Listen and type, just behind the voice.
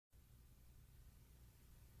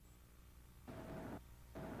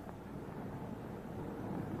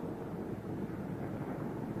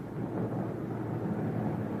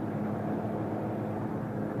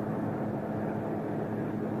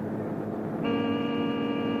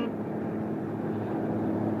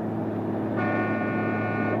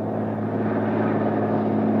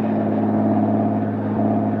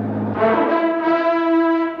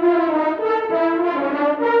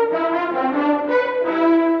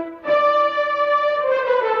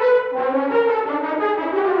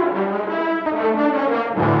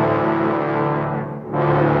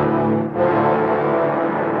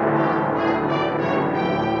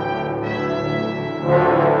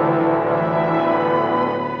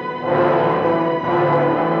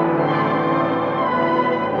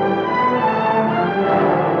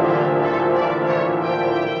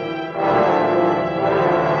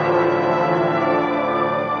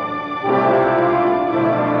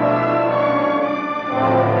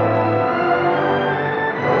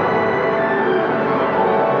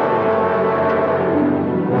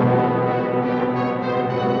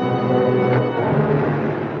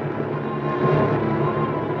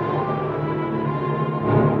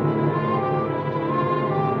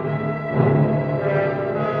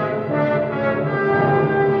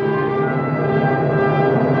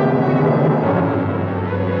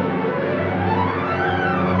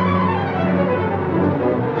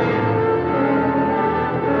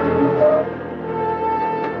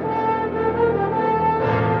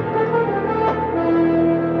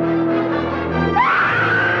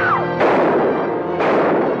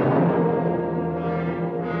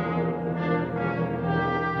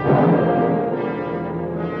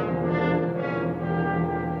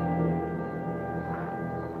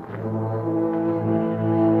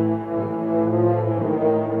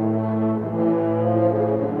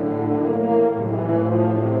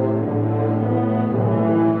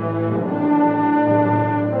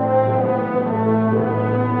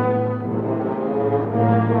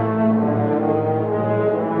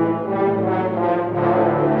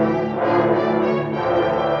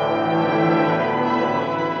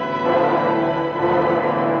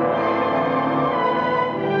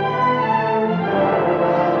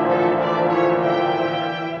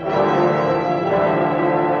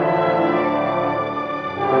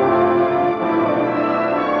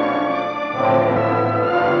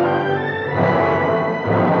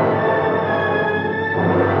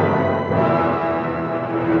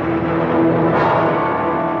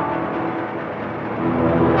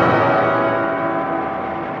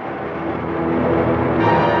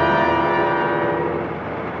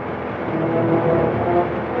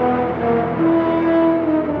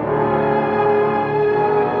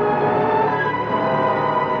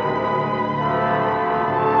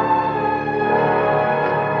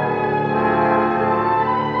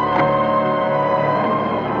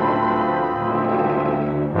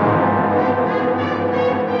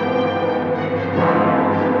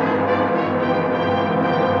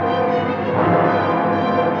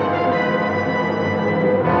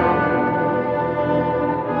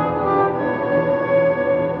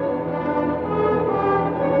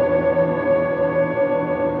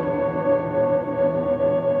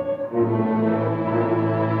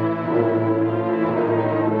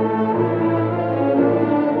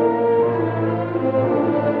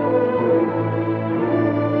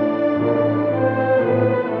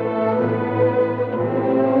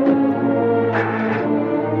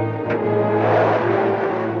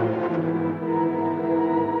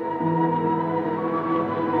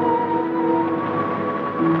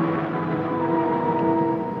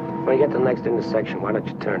next intersection. Why don't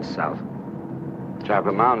you turn south?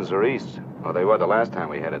 Chocolate Mountains are east. Well, they were the last time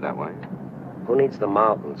we headed that way. Who needs the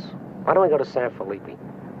mountains? Why don't we go to San Felipe?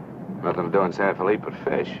 Nothing to do in San Felipe but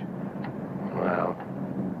fish. Well,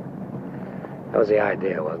 that was the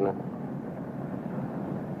idea, wasn't it?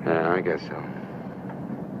 Yeah, I guess so.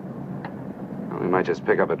 Well, we might just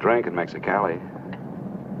pick up a drink in Mexicali.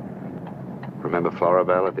 Remember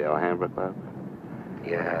Floribel at the Alhambra Club?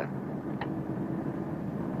 Yeah.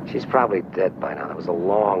 She's probably dead by now. That was a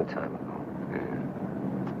long time ago.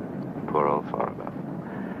 Yeah. Poor old Floribel.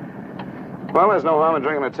 Well, there's no harm in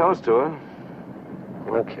drinking a toast to her.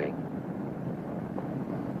 Okay.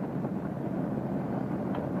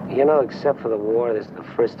 You know, except for the war, this is the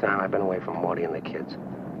first time I've been away from Morty and the kids.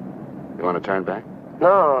 You want to turn back?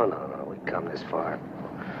 No. We've come this far.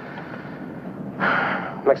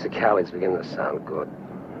 Mexicali's beginning to sound good.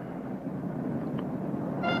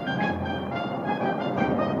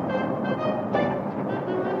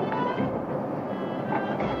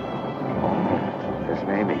 There's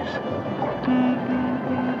Mamie's.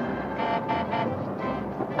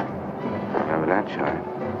 Remember that chime?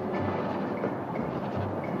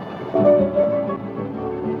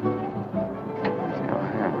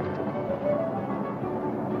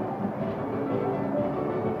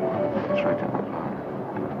 It's right down the block.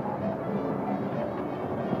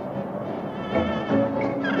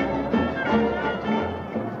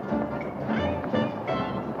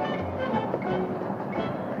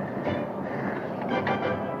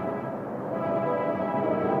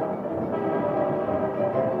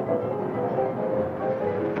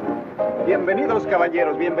 Bienvenidos,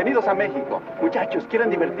 caballeros. Bienvenidos a México. Muchachos, ¿quieren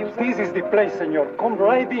divertirse? This is the place, senor. Come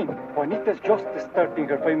right in. Juanita's just starting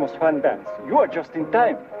her famous fan dance. You are just in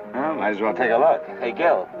time. Well, might as well take a look. Hey,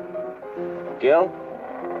 Gil. Gil?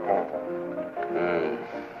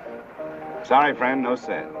 Sorry, friend, no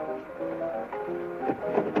sale.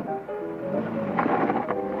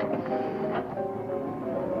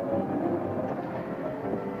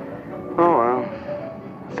 Oh, well.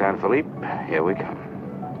 San Felipe, here we come.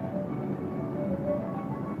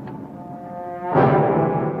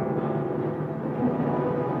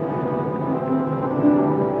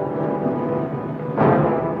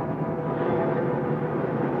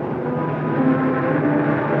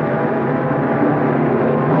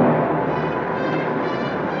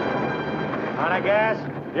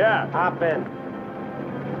 Yeah. Hop in.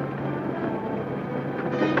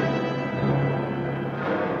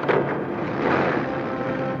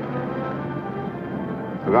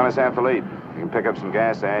 We're going to San Felipe. You can pick up some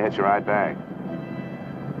gas there, hitch a ride back.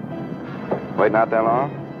 Waiting out that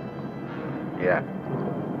long? Yeah.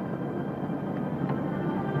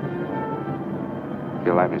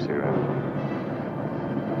 You'll light me a cigarette.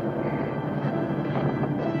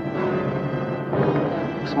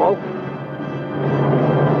 Smoke?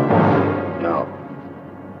 No.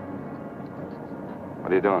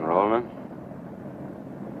 What are you doing, rolling?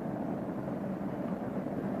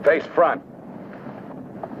 Face front.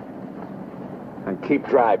 And keep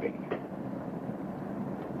driving.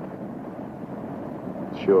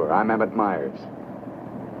 Sure, I'm Emmett Myers.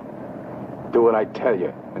 Do what I tell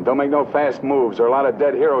you. And don't make no fast moves, or a lot of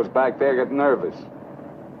dead heroes back there get nervous.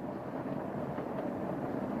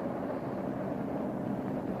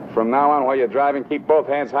 From now on, while you're driving, keep both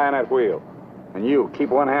hands high on that wheel. And you, keep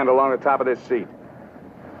one hand along the top of this seat.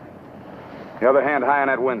 The other hand high on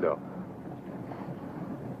that window.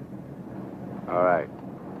 All right.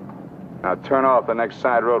 Now turn off the next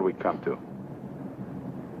side road we come to.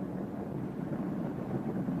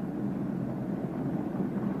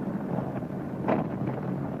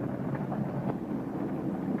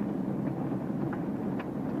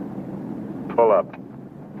 Pull up.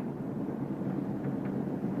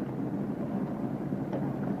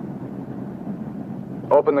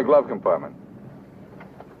 Open the glove compartment.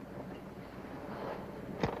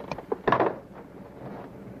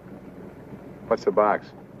 What's the box?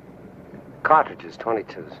 Cartridges,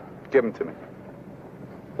 22s. Give them to me.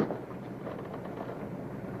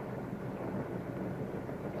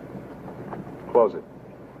 Close it.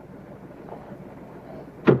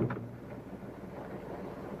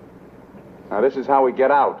 Now, this is how we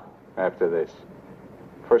get out after this.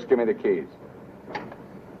 First, give me the keys.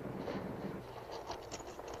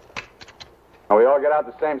 Now, we all get out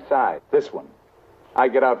the same side. This one. I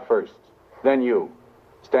get out first. Then you.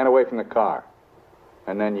 Stand away from the car.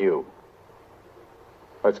 And then you.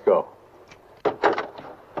 Let's go.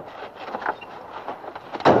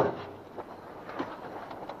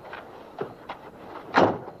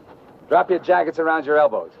 Drop your jackets around your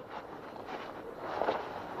elbows.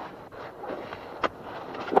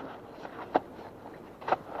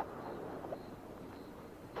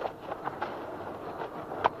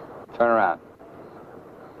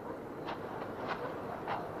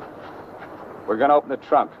 We're gonna open the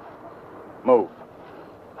trunk. Move.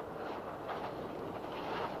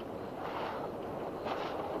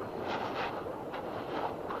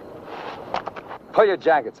 Pull your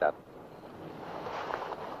jackets up.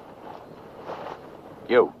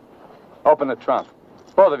 You. Open the trunk.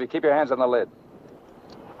 Both of you, keep your hands on the lid.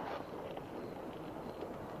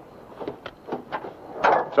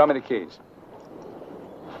 Throw me the keys.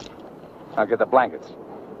 Now get the blankets.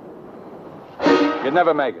 You'd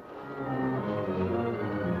never make it.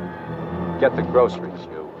 Get the groceries,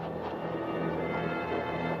 you.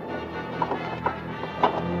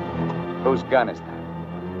 Whose gun is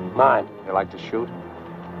that? Mine. You like to shoot?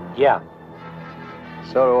 Yeah.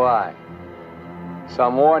 So do I. So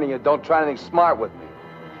I'm warning you, don't try anything smart with me.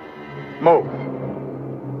 Move.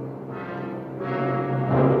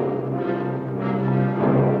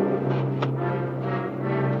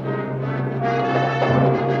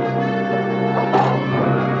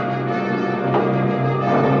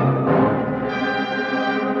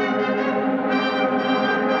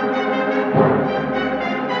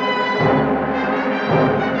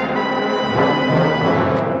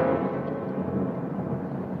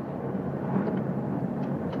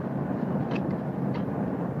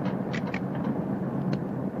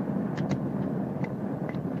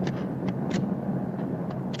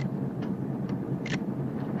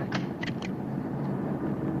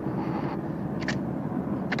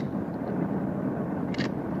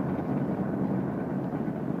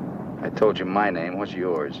 I told you my name. What's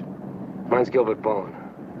yours? Mine's Gilbert Bowen.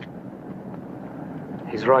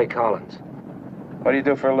 He's Roy Collins. What do you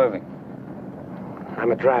do for a living?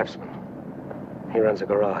 I'm a draftsman. He runs a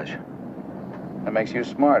garage. That makes you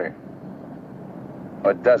smarter.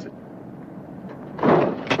 Or does it?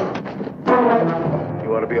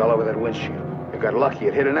 You ought to be all over that windshield. You got lucky.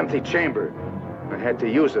 It hit an empty chamber. I had to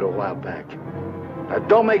use it a while back. Now,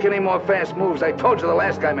 don't make any more fast moves. I told you the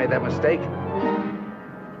last guy made that mistake.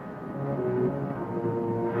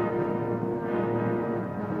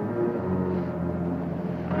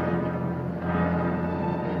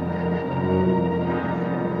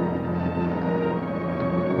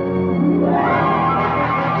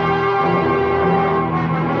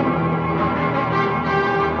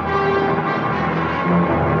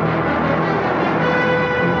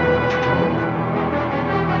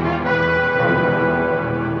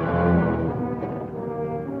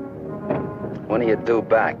 When are you due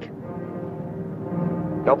back?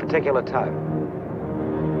 No particular time.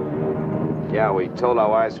 Yeah, we told our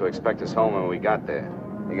wives to expect us home when we got there.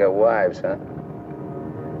 You got wives, huh?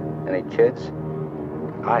 Any kids?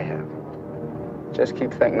 I have. Just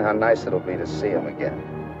keep thinking how nice it'll be to see them again.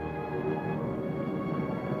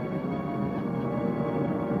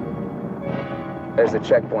 There's the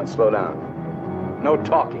checkpoint. Slow down. No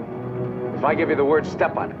talking. If I give you the word,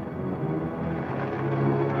 step on it.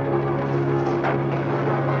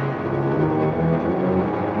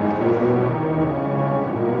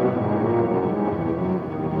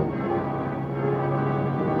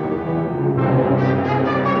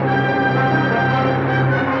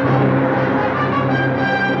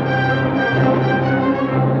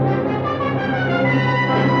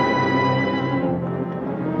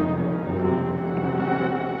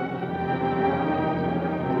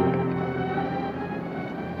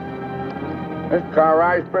 This car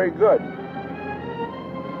ride's pretty good.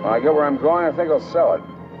 When I get where I'm going, I think I'll sell it.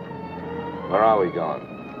 Where are we going?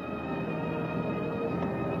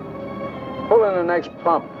 Pull in the next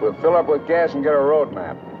pump. We'll fill up with gas and get a road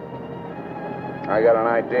map. I got an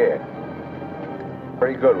idea.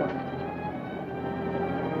 Pretty good one.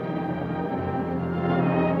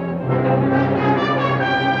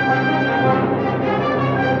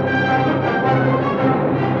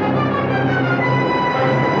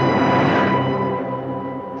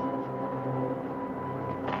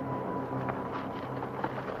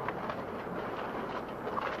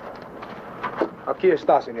 Aquí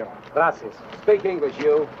está, senor. Gracias. Speak English,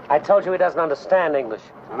 you. I told you he doesn't understand English.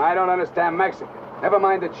 And I don't understand Mexican. Never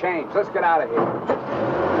mind the change. Let's get out of here.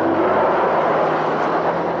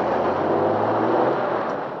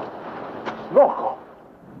 Loco.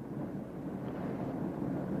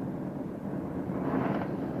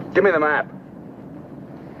 Give me the map.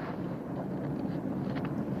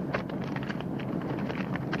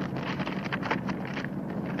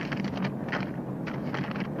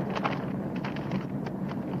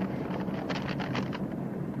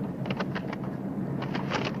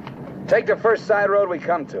 Take the first side road we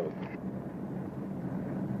come to.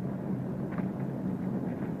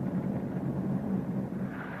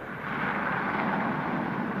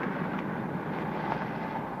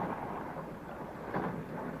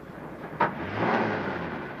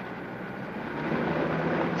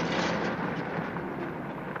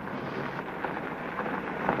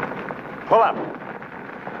 Pull up.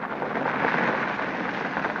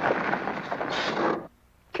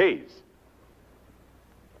 Keys.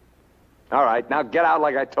 All right, now get out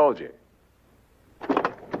like I told you.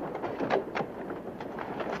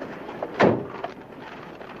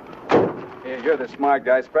 Here, you're the smart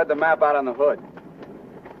guy. Spread the map out on the hood.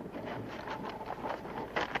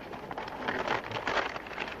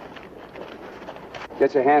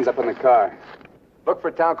 Get your hands up in the car. Look for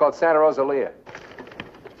a town called Santa Rosalia.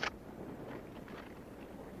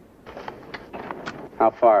 How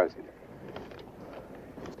far is it?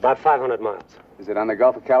 About 500 miles. Is it on the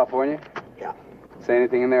Gulf of California? Yeah. Say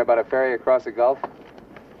anything in there about a ferry across the Gulf?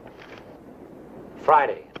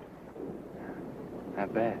 Friday.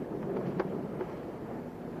 Not bad.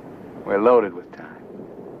 We're loaded with time.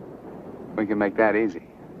 We can make that easy.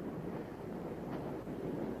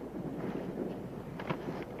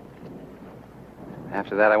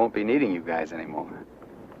 After that, I won't be needing you guys anymore.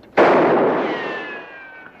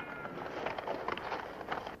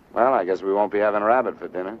 Well, I guess we won't be having rabbit for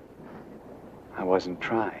dinner. I wasn't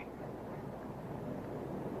trying.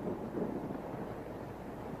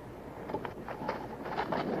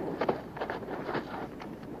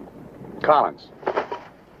 Collins,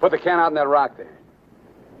 put the can out in that rock there.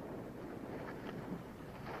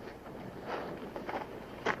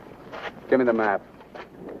 Give me the map.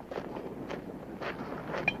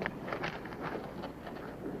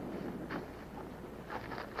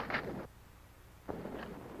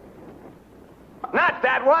 Not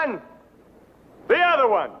that one! The other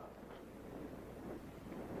one!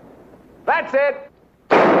 That's it!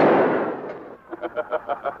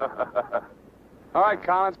 All right,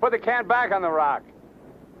 Collins, put the can back on the rock.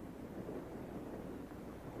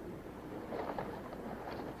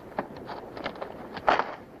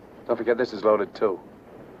 Don't forget this is loaded, too.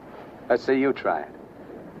 Let's see you try it.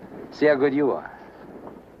 See how good you are.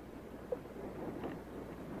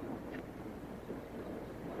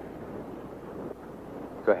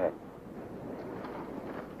 Go ahead.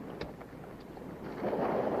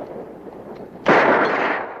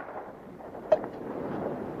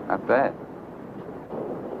 Not bad.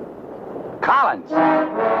 Collins!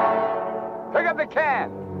 Pick up the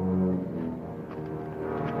can!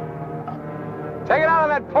 Take it out on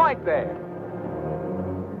that point there.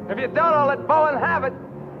 If you don't, I'll let Bowen have it.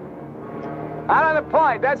 Out on the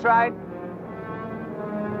point, that's right.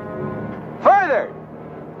 Further!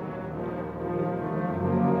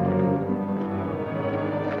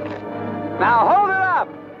 Now hold it up!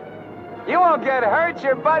 You won't get hurt,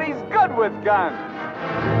 your buddy's good with guns.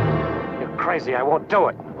 You're crazy, I won't do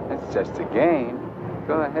it. It's just a game.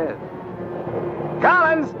 Go ahead.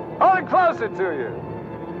 Collins, hold it closer to you.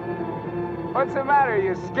 What's the matter?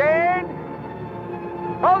 You scared?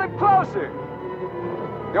 Hold it closer.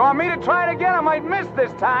 You want me to try it again? I might miss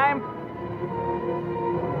this time.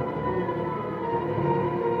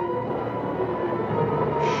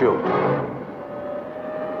 Shoot.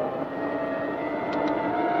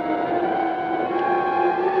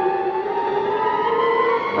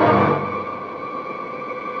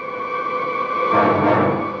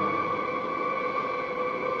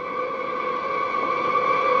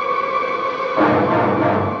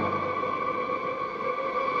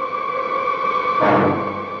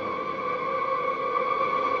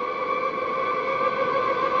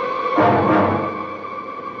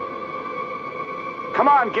 Come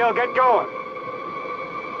on, Gil, get going.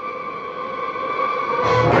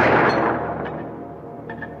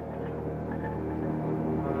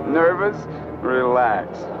 Nervous?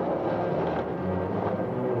 Relax.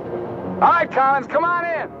 All right, Collins, come on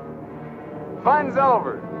in. Fun's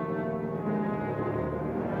over.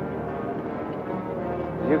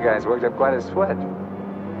 You guys worked up quite a sweat.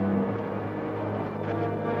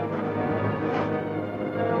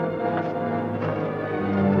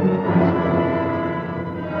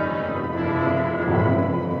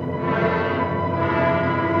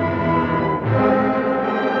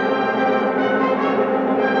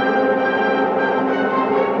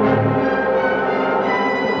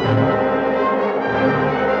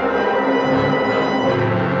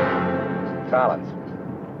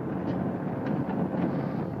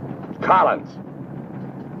 Collins.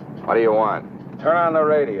 What do you want? Turn on the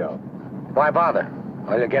radio. Why bother?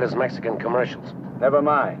 All you'll get is Mexican commercials. Never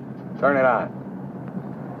mind. Turn it on.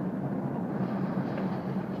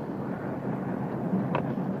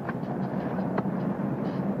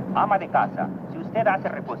 Ama de casa, si usted hace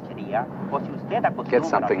repostería o si usted acostumbra Get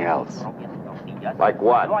something else. Like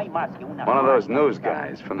what? One of those news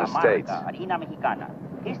guys from the States. Harina mexicana.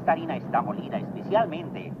 Esta harina está molida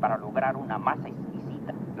especialmente para lograr una masa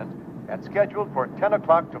exquisita. And scheduled for 10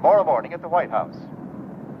 o'clock tomorrow morning at the White House.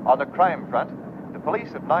 On the crime front, the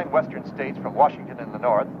police of 9 western states from Washington in the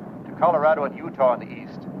north to Colorado and Utah in the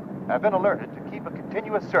east have been alerted to keep a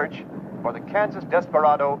continuous search for the Kansas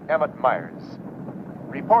desperado Emmett Myers.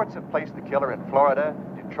 Reports have placed the killer in Florida,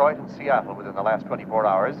 Detroit, and Seattle within the last 24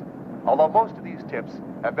 hours, although most of these tips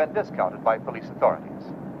have been discounted by police authorities.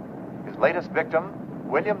 His latest victim,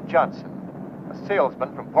 William Johnson, a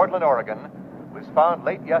salesman from Portland, Oregon, was found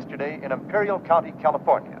late yesterday in Imperial County,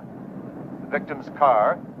 California. The victim's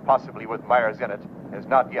car, possibly with Myers in it, has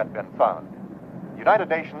not yet been found. The United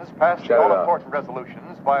Nations passed the all-important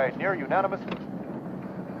resolutions by near unanimous...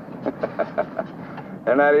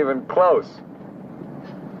 They're not even close.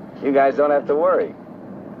 You guys don't have to worry.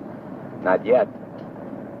 Not yet.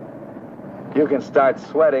 You can start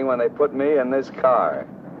sweating when they put me in this car.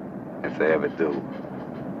 If they ever do.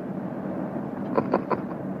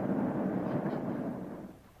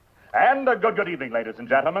 And a good evening, ladies and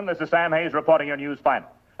gentlemen. This is Sam Hayes reporting your news final.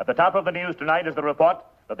 At the top of the news tonight is the report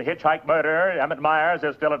that the hitchhike murderer, Emmett Myers,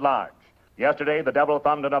 is still at large. Yesterday, the devil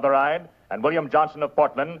thumbed another ride, and William Johnson of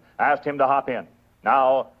Portland asked him to hop in.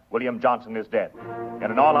 Now, William Johnson is dead. In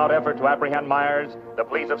an all-out effort to apprehend Myers, the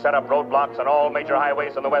police have set up roadblocks on all major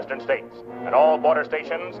highways in the western states, and all border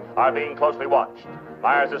stations are being closely watched.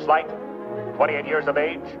 Myers is slight, 28 years of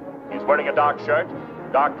age. He's wearing a dark shirt,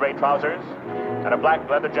 dark gray trousers, and a black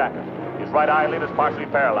leather jacket. His right eyelid is partially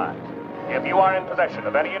paralyzed. If you are in possession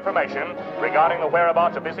of any information regarding the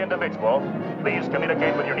whereabouts of this individual, please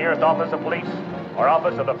communicate with your nearest office of police or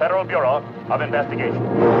office of the Federal Bureau of Investigation.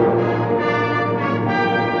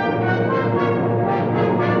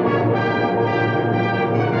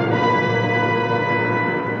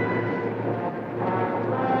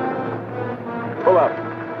 Pull up.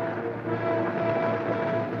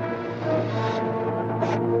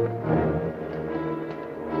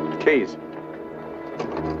 Keys.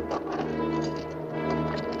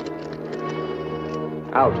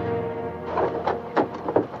 Out.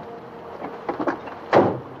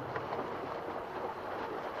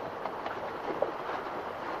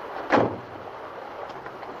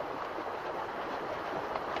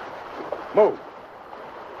 Move.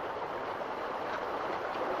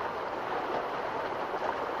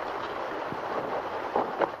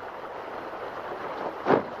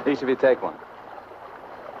 Each of you take one.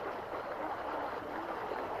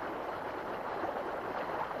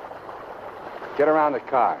 Get around the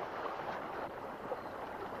car.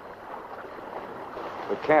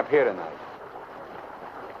 We camp here tonight.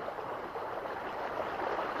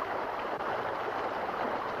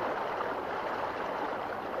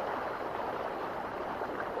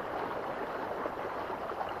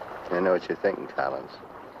 I know what you're thinking, Collins.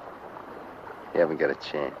 You haven't got a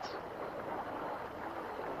chance.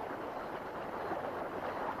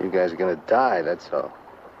 You guys are gonna die, that's all.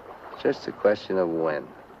 It's just a question of when.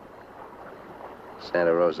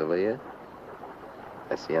 Santa Rosalia,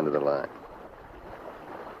 that's the end of the line.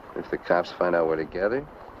 If the cops find out we're together,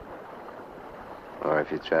 or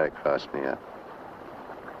if you try to cross me up.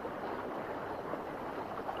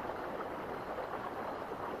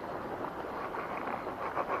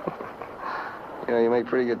 You know, you make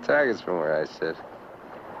pretty good targets from where I sit.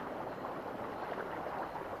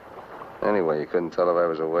 Anyway, you couldn't tell if I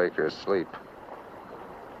was awake or asleep.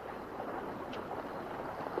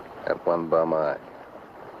 Got one bum eye.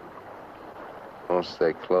 Won't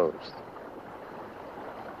stay closed.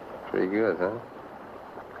 Pretty good, huh?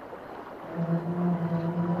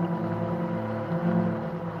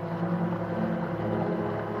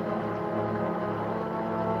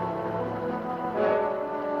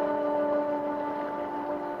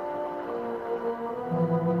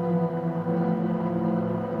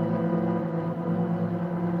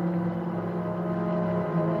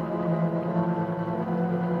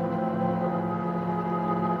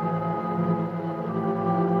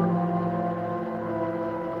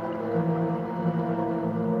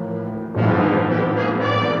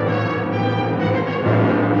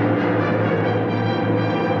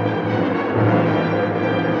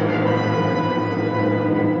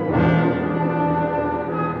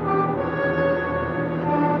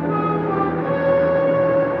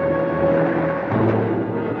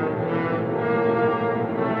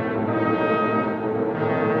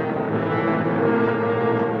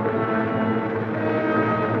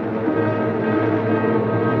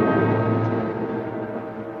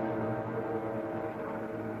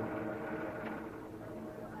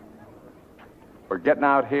 Getting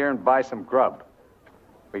out here and buy some grub.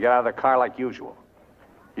 We get out of the car like usual.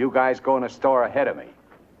 You guys go in the store ahead of me.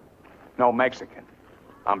 No Mexican.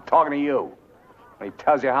 I'm talking to you. And he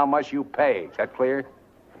tells you how much you pay. Is that clear?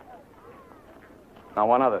 Now,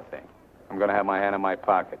 one other thing. I'm going to have my hand in my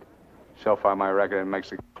pocket. So far, my record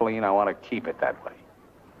makes it clean. I want to keep it that way.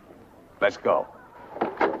 Let's go.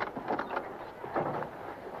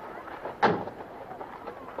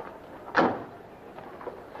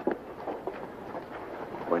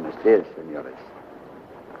 Buenos días, señores.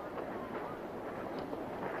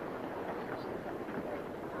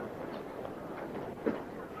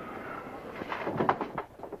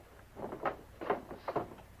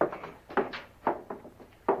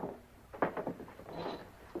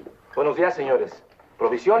 Buenos días, señores.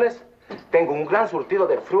 ¿Provisiones? Tengo un gran surtido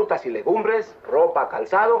de frutas y legumbres, ropa,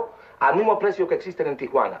 calzado, al mismo precio que existen en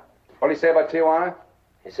Tijuana. What do you say about Tijuana?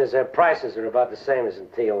 He says their prices are about the same as in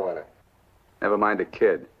Tijuana. Never mind the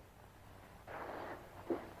kid.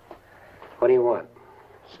 What do you want?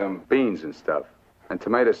 Some beans and stuff. And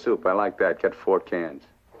tomato soup. I like that. Get 4 cans.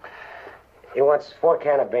 He wants 4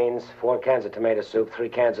 cans of beans, 4 cans of tomato soup, 3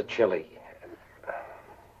 cans of chili.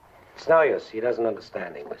 It's no use. He doesn't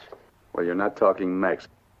understand English. Well, you're not talking Mex.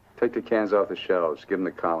 Take the cans off the shelves. Give them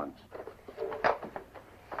to Collins.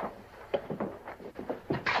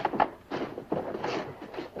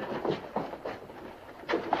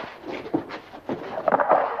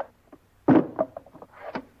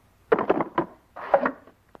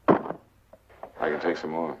 I can take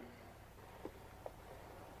some more.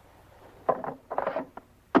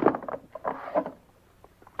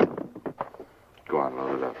 Go on,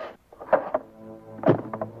 load it up.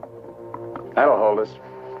 That'll hold us.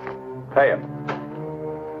 Pay him.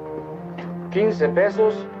 15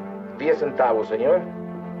 pesos, 10 centavos, señor.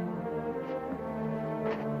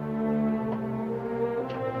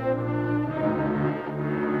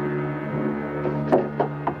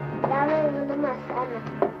 Dame una manzana.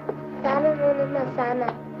 Dame una manzana.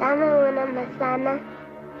 Dame una manzana.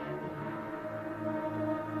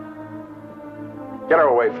 Get her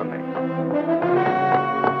away from me.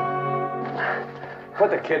 Put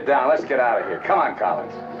the kid down. Let's get out of here. Come on,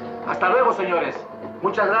 Collins. Hasta luego, señores.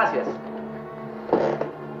 Muchas gracias.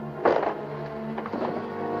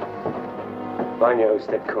 Vaya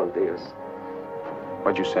usted con Dios.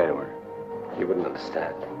 What'd you say to her? You wouldn't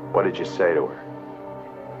understand. What did you say to her?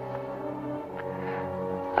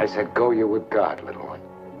 I said, go you with God, little one.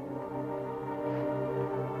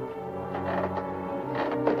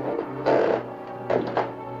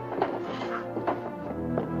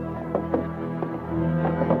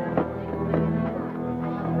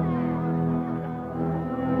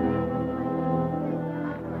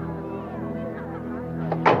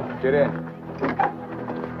 Get in.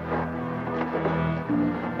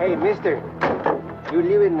 Hey, mister. You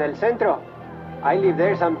live in El Centro? I live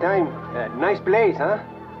there sometime. Nice place, huh?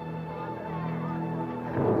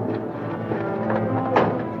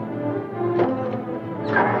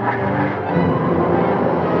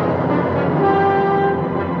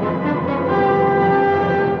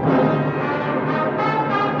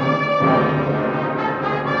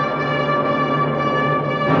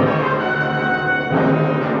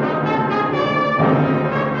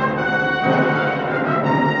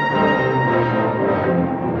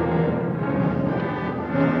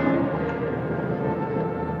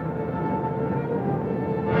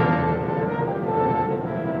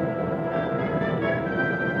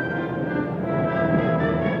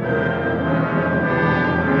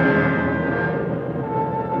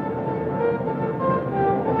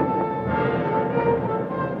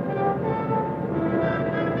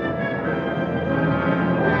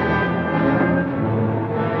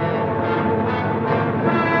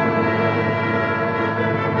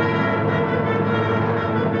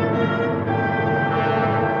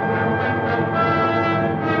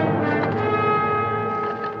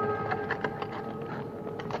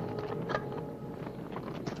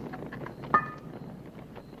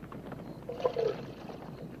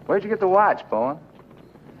 Where'd you get the watch, Bowen?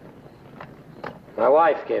 My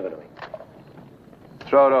wife gave it to me.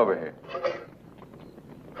 Throw it over here.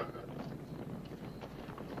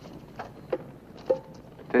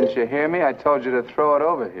 Didn't you hear me? I told you to throw it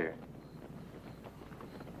over here.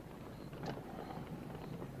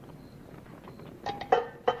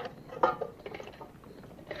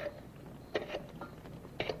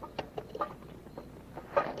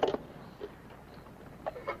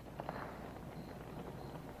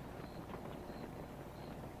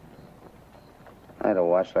 I had a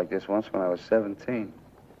watch like this once when I was 17.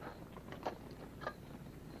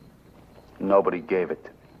 Nobody gave it to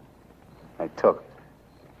me. I took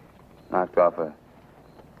it. Knocked off a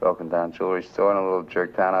broken-down jewelry store in a little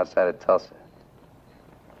jerk town outside of Tulsa.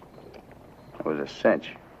 It was a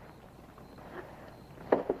cinch.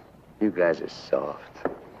 You guys are soft.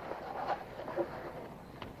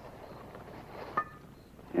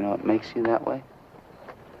 You know, know what makes you that way?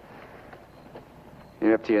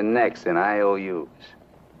 You're up to your necks in IOUs.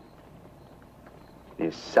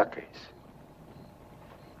 You're suckers.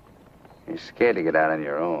 You're scared to get out on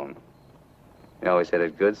your own. You always had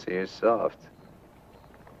it good, so you're soft.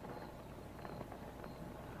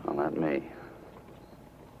 Well, not me.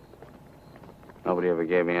 Nobody ever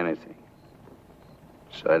gave me anything.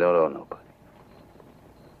 So I don't owe nobody.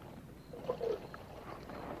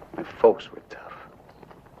 My folks were tough.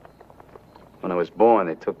 When I was born,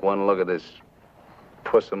 they took one look at this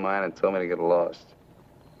puss of mine and told me to get lost.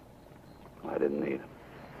 Well, I didn't need them.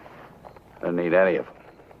 I didn't need any of them.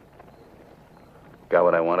 Got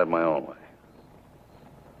what I wanted my own way.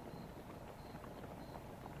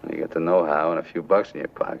 And you get to know how and a few bucks in your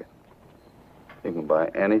pocket. You can buy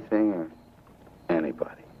anything or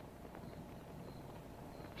anybody.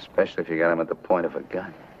 Especially if you got them at the point of a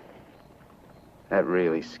gun. That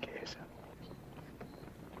really scares them.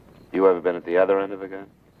 You ever been at the other end of a gun?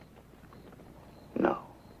 No.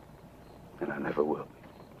 And I never will be.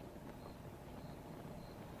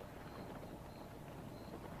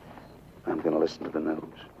 I'm going to listen to the news.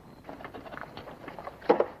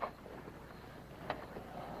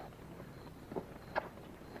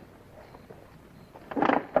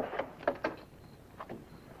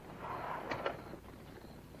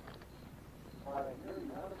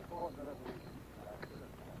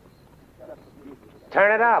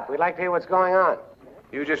 Turn it up. We'd like to hear what's going on.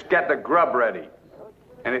 You just get the grub ready.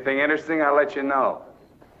 Anything interesting, I'll let you know.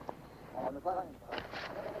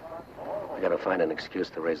 We gotta find an excuse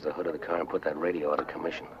to raise the hood of the car and put that radio out of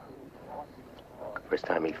commission. First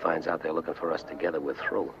time he finds out they're looking for us together, we're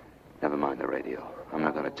through. Never mind the radio. I'm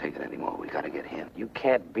not going to take it anymore. We got to get him. You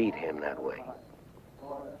can't beat him that way.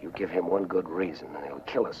 You give him one good reason and he'll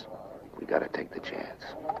kill us. We got to take the chance.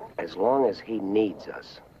 As long as he needs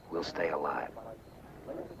us, we'll stay alive.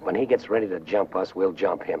 When he gets ready to jump us, we'll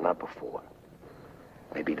jump him, not before.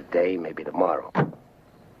 Maybe today, maybe tomorrow.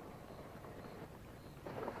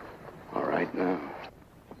 All right, now.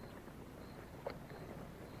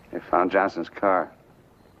 They found Johnson's car.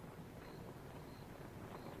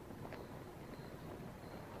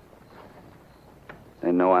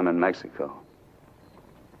 They know I'm in Mexico.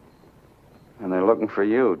 And they're looking for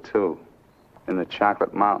you, too, in the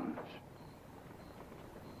Chocolate Mountains.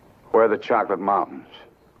 Where are the Chocolate Mountains?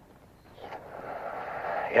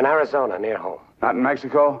 In Arizona, near home. Not in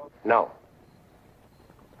Mexico? No.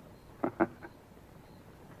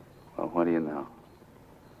 Well, what do you know?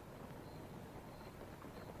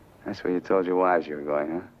 That's where you told your wives you were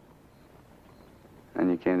going, huh? And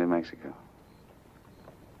you came to Mexico.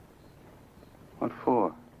 What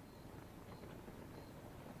for?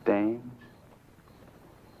 Dames?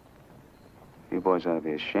 You boys ought to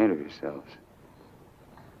be ashamed of yourselves.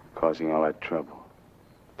 Causing all that trouble.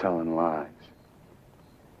 Telling lies.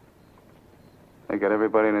 They got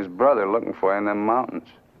everybody and his brother looking for you in them mountains.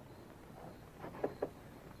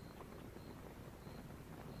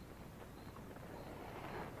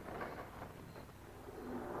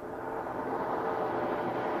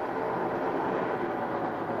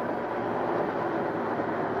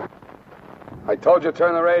 I told you to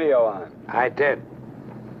turn the radio on. I did.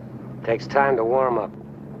 Takes time to warm up.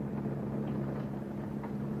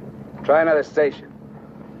 Try another station.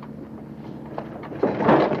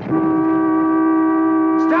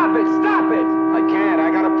 Stop it! Stop it! I can't. I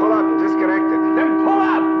gotta pull up and disconnect it. Then pull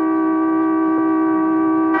up!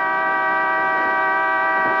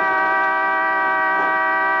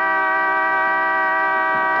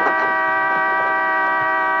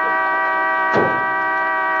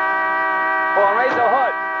 Go on, raise the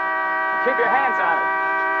hood. Keep your hands on it.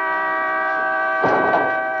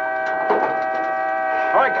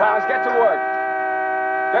 All right, Collins, get to work.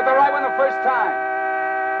 Get the right one the first time.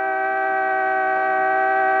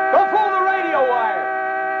 Don't fool the radio wire.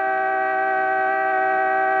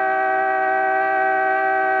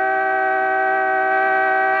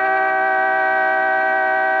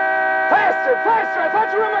 Faster, faster! I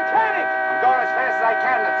thought you were a mechanic. I'm going as fast as I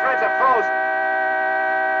can. The threads are frozen.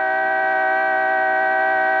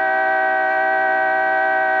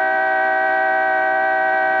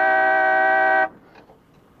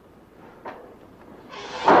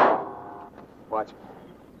 Watch it.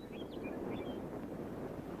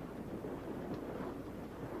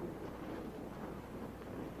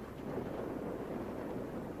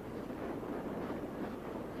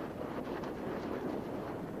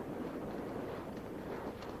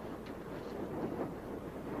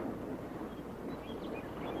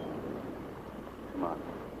 Come on.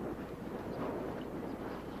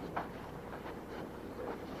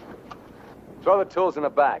 Throw the tools in the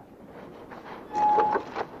back.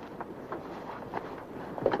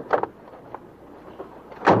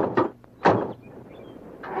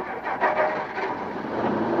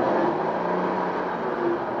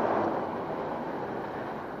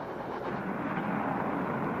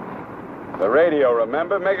 The radio,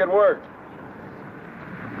 remember? Make it work.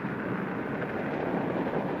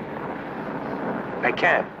 I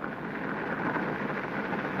can't.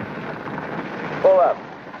 Pull up.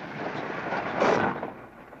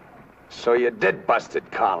 So you did bust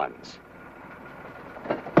it, Collins.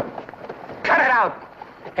 Cut it out!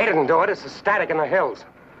 He didn't do it. It's the static in the hills.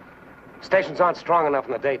 Stations aren't strong enough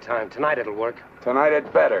in the daytime. Tonight it'll work. Tonight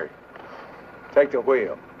it better. Take the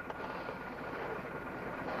wheel.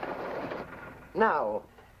 Now,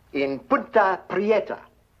 in Punta Prieta,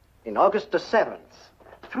 in August the 7th,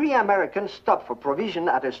 3 Americans stopped for provision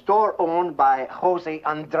at a store owned by Jose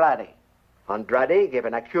Andrade. Andrade gave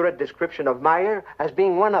an accurate description of Meyer as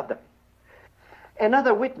being one of them.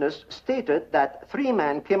 Another witness stated that 3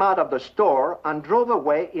 men came out of the store and drove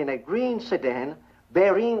away in a green sedan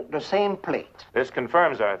bearing the same plate. This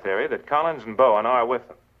confirms our theory that Collins and Bowen are with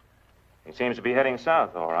them. He seems to be heading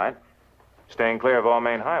south, all right, staying clear of all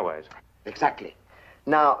main highways. Exactly.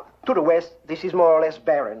 Now, to the west, this is more or less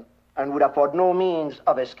barren and would afford no means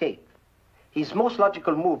of escape. His most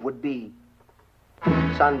logical move would be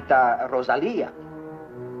Santa Rosalia,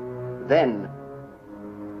 then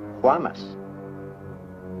Guamas.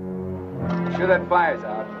 Sure that fire's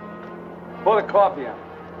out. Pull the coffee out.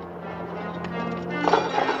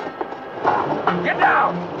 Get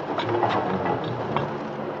down!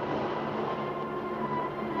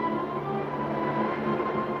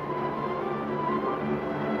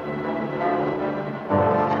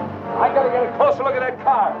 I gotta get a closer look at that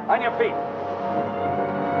car. On your feet.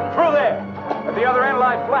 Through there. At the other end,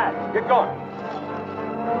 lie flat. Get going.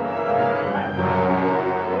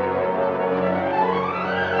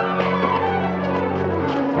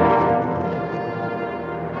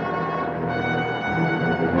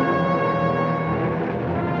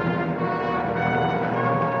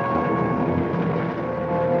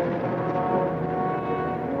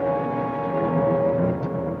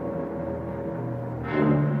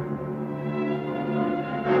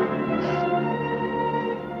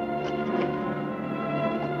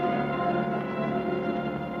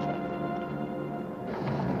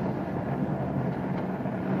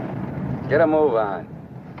 Get a move on.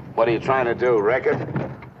 What are you trying to do, wreck it?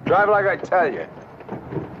 Drive like I tell you.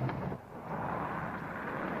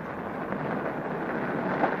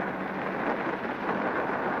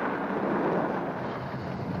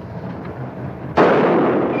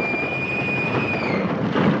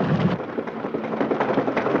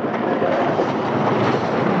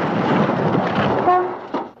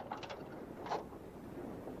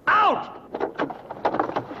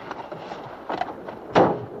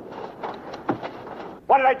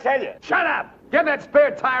 Tell you. Shut up! Get that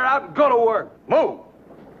spare tire out and go to work. Move!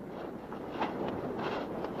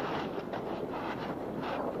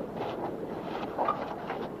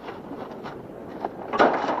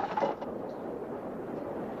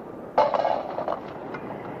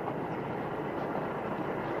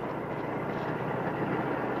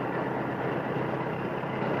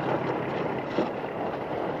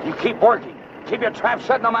 You keep working. Keep your trap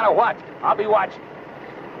shut no matter what. I'll be watching.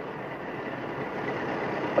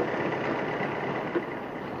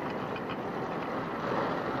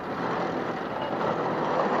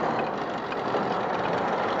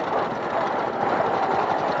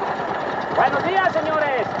 Buenos días,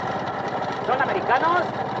 señores. ¿Son americanos?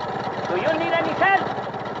 Do you need any help?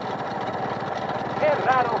 Qué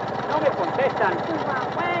raro, no me contestan.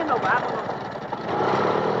 Bueno, vámonos.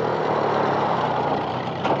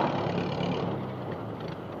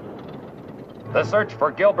 The search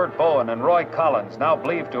for Gilbert Bowen and Roy Collins, now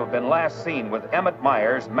believed to have been last seen with Emmett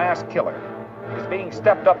Myers, mass killer, is being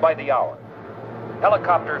stepped up by the hour.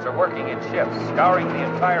 Helicopters are working in shifts, scouring the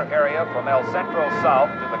entire area from El Centro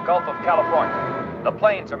south to the Gulf of California. The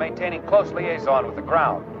planes are maintaining close liaison with the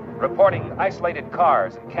ground, reporting isolated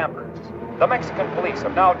cars and campers. The Mexican police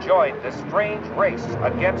have now joined this strange race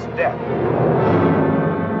against death.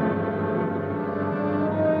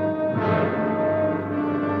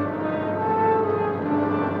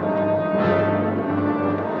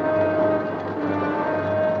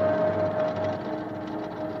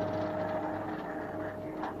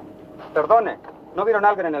 Perdone, ¿no vieron a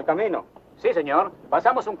alguien en el camino? Sí, señor.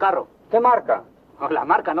 Pasamos un carro. ¿Qué marca? Oh, la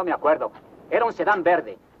marca no me acuerdo. Era un sedán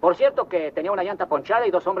verde. Por cierto que tenía una llanta ponchada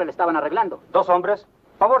y 2 hombres le estaban arreglando. ¿2 hombres?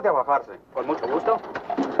 Favor de abajarse. Con mucho gusto.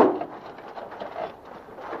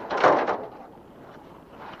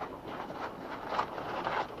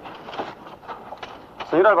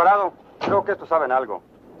 Señor Alvarado, creo que estos saben algo.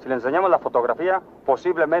 Si le enseñamos la fotografía,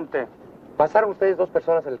 posiblemente... ¿Pasaron ustedes 2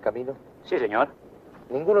 personas en el camino? Sí, señor.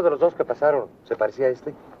 ¿Ninguno de los 2 que pasaron se parecía a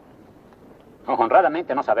este?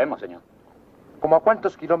 Honradamente no sabemos, señor. ¿Cómo a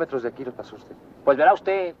cuántos kilómetros de aquí lo pasó usted? Pues verá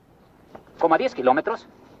usted, como a 10 kilómetros.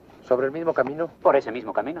 ¿Sobre el mismo camino? Por ese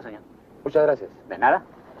mismo camino, señor. Muchas gracias. De nada.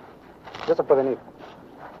 Ya se pueden ir.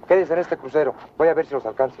 Quédense en este crucero. Voy a ver si los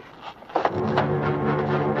alcanzo.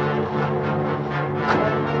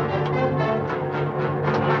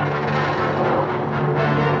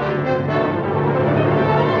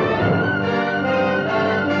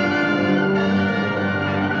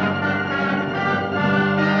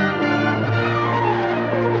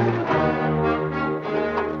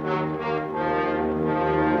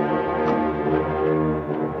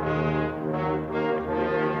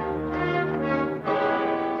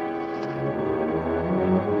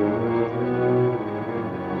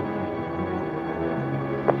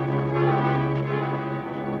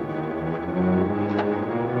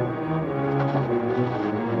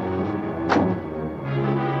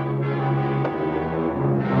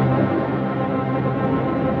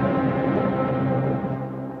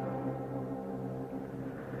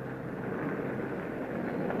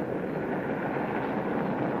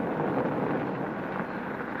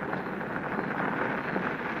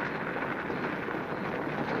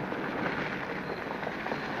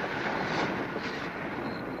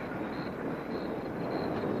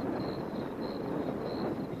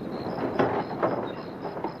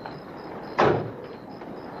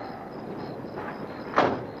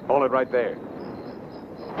 Hold it right there.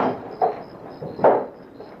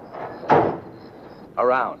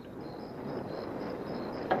 Around.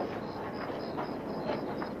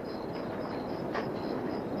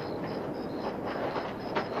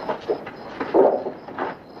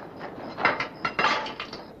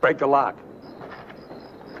 Break the lock.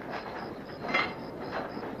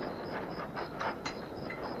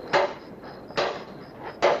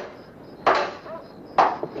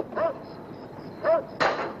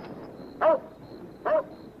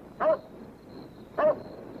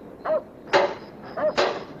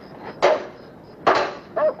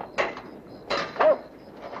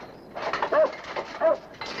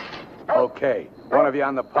 Okay, one of you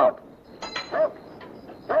on the pump.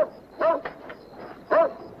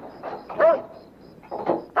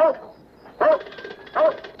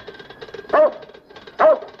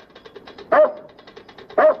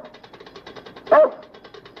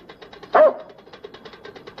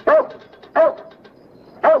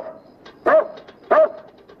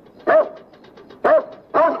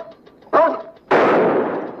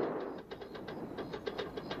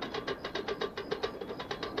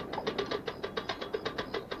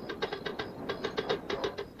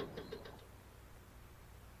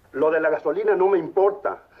 Lo de la gasolina no me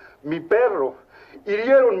importa. Mi perro.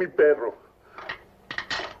 Hirieron mi perro.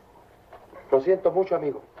 Lo siento mucho,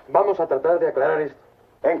 amigo. Vamos a tratar de aclarar esto.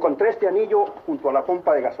 Encontré este anillo junto a la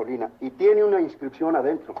pompa de gasolina y tiene una inscripción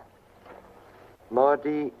adentro.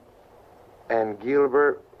 Marty and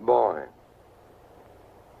Gilbert Bowen.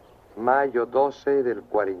 Mayo 12 del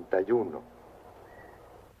 41.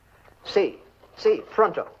 Sí,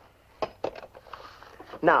 pronto.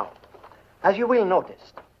 Now, as you will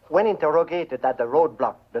notice, when interrogated at the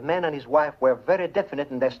roadblock, the man and his wife were very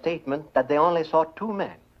definite in their statement that they only saw two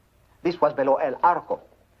men. This was below El Arco.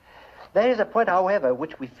 There is a point, however,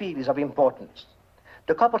 which we feel is of importance.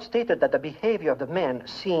 The couple stated that the behavior of the men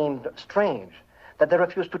seemed strange, that they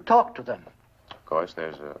refused to talk to them. Of course,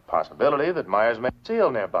 there's a possibility that Myers may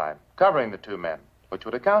seal nearby, covering the two men, which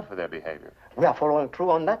would account for their behavior. We are following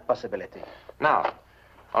through on that possibility. Now,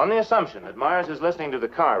 on the assumption that Myers is listening to the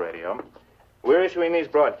car radio, we're issuing these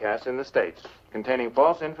broadcasts in the States, containing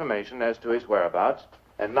false information as to his whereabouts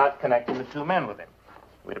and not connecting the two men with him.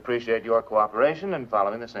 We'd appreciate your cooperation in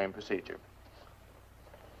following the same procedure.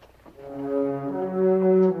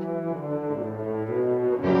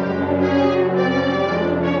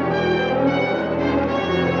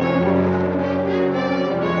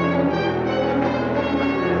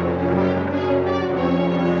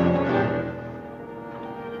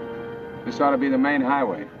 This ought to be the main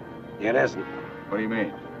highway. It isn't. What do you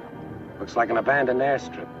mean? Looks like an abandoned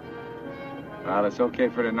airstrip. Well, it's okay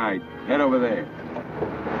for tonight. Head over there.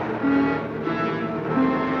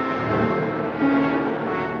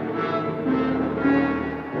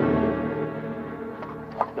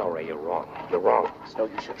 No, Ray, you're wrong. You're wrong. It's no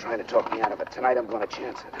use you trying to talk me out of it. Tonight I'm going to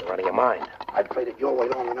chance it. You're out of your mind. I've played it your way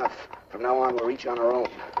long enough. From now on, we're each on our own.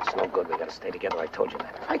 It's no good. We gotta stay together. I told you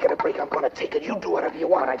that. If I get a break, I'm going to take it. You do whatever you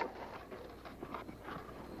want.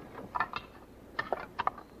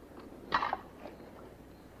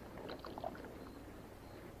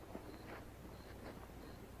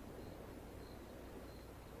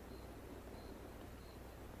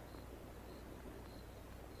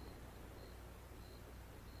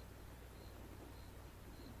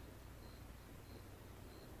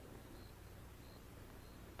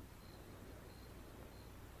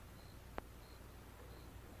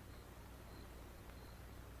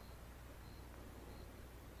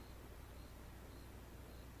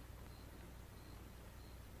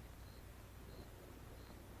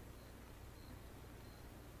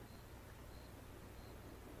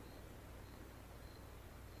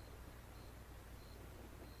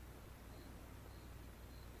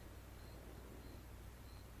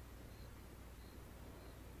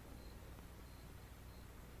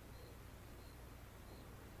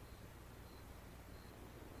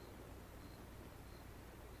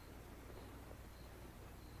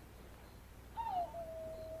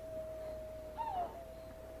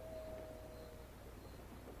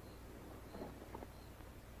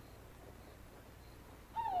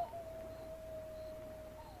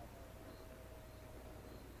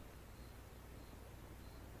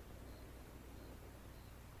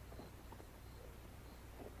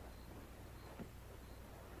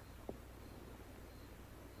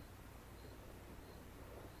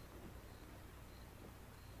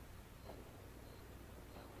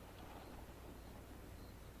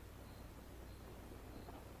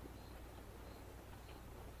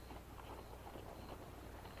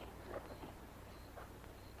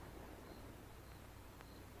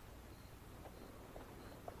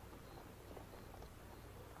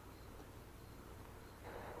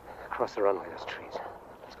 across the runway, those trees.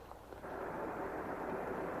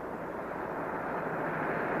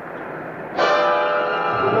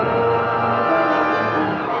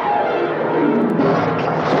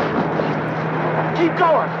 Keep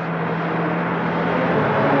going!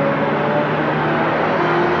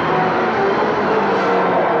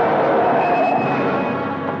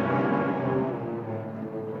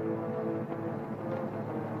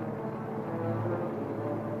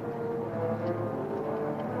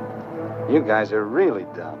 You guys are really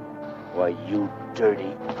dumb. Why, you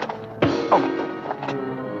dirty...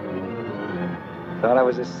 Thought I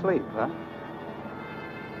was asleep, huh?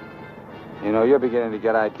 You know, you're beginning to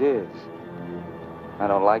get ideas. I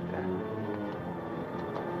don't like that.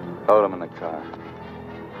 Hold him in the car.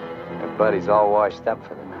 Your buddy's all washed up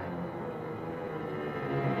for the night.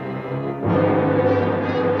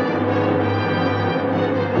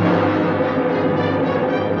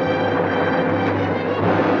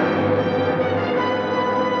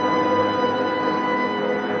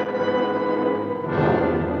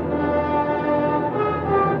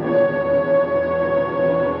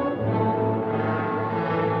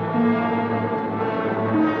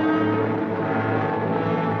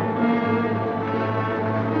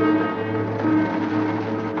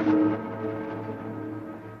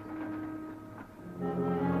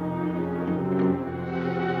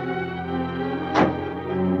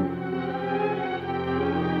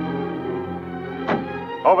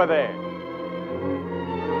 Over there.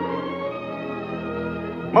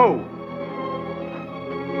 Move.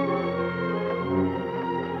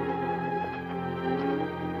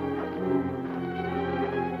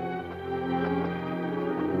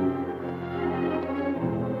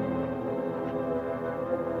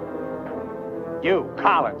 You,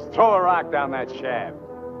 Collins, throw a rock down that shaft.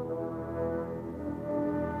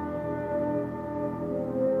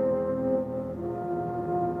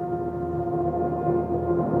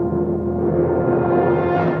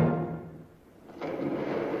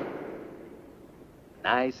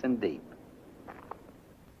 Nice and deep.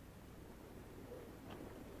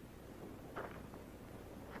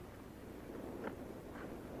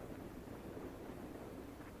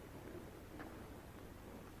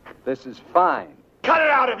 This is fine. Cut it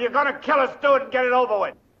out. If you're gonna kill us, do it and get it over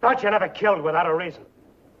with. Thought you never killed without a reason.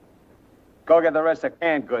 Go get the rest of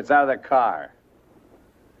canned goods out of the car.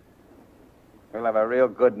 We'll have a real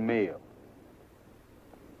good meal.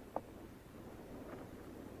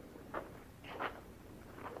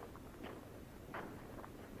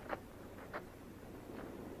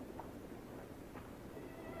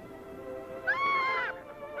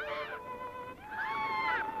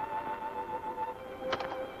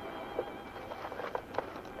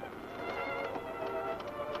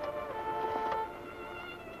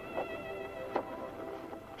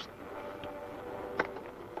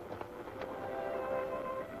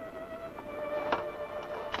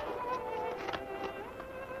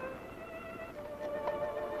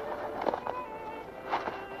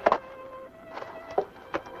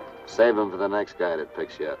 Save him for the next guy that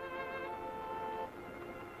picks you up.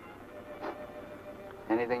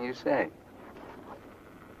 Anything you say.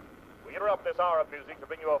 We interrupt this hour of music to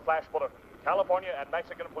bring you a flash bulletin. California and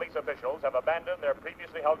Mexican police officials have abandoned their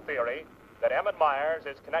previously held theory that Emmett Myers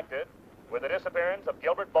is connected with the disappearance of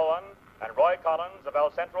Gilbert Bowen and Roy Collins of El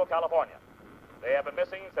Centro, California. They have been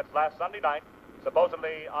missing since last Sunday night,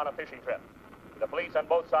 supposedly on a fishing trip. The police on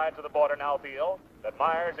both sides of the border now feel that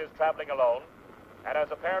Myers is traveling alone and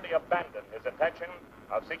has apparently abandoned his intention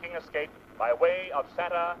of seeking escape by way of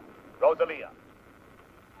Santa Rosalia.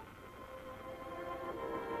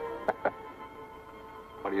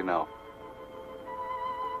 What do you know?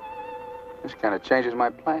 This kind of changes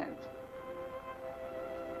my plans.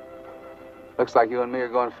 Looks like you and me are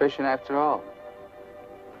going fishing after all.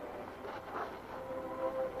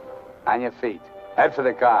 On your feet. Head for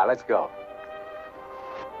the car. Let's go.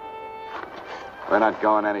 We're not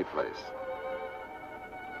going anyplace.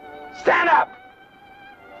 Stand up!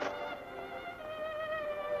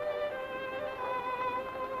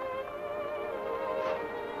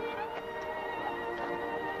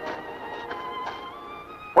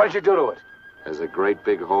 What did you do to it? There's a great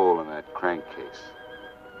big hole in that crankcase.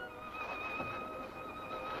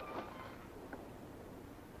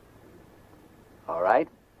 All right.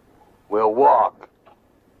 We'll walk.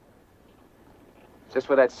 Just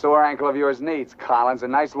what that sore ankle of yours needs, Collins. A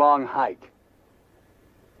nice long hike.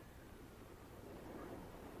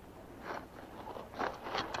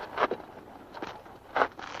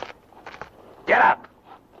 Get up!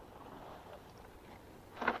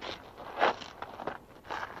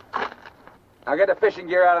 Now get the fishing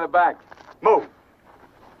gear out of the back. Move.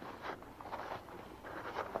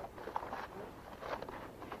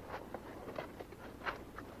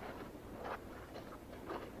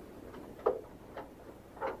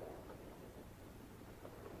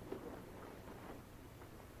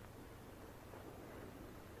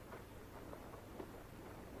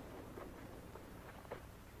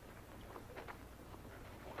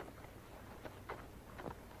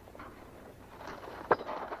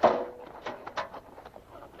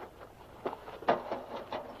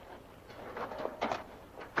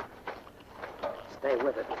 me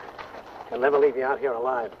with it. I'll never leave you out here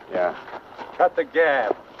alive. Yeah. Cut the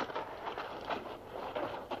gab.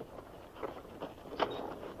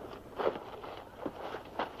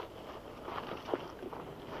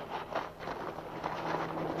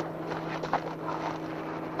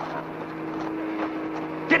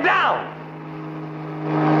 Get down!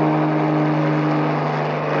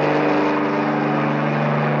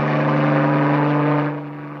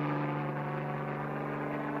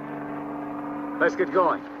 Let's get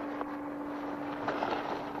going.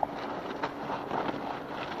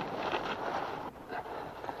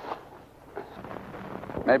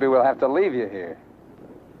 Maybe we'll have to leave you here.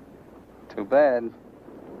 Too bad.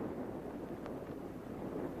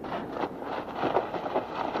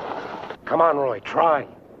 Come on, Roy, try.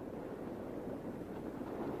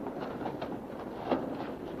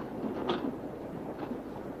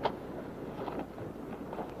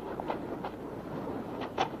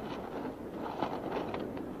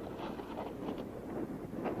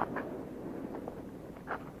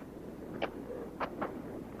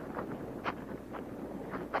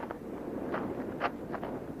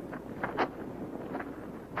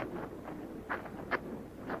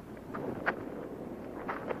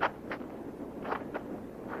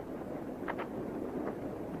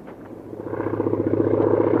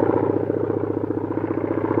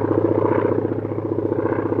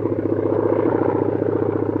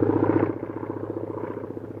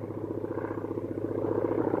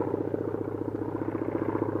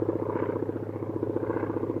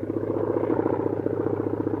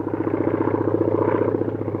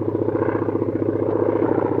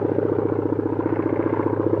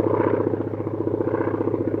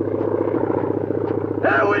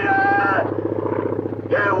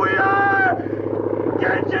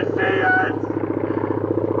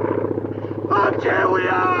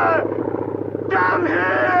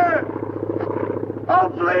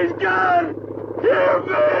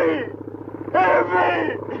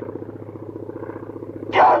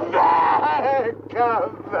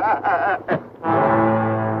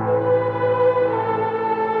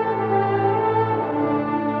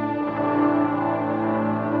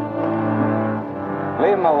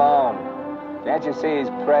 Leave him alone. Can't you see he's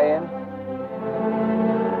praying?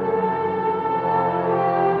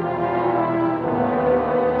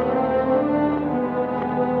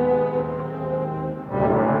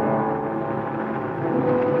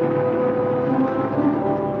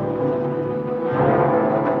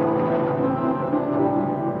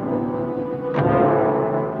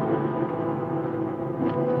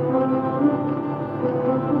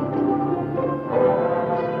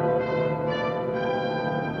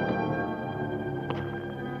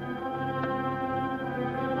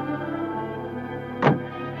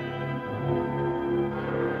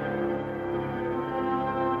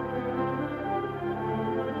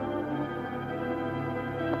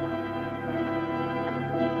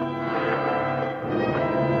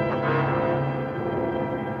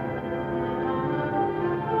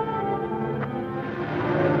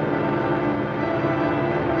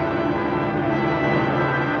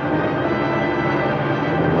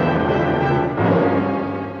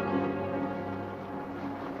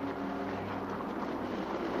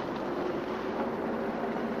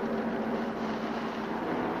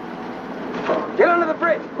 Get under the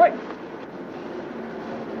bridge, quick!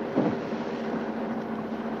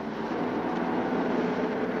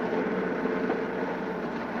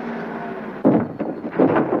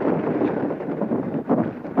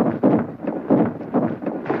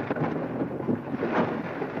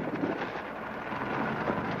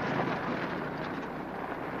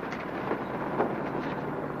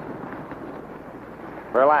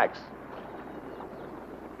 Relax.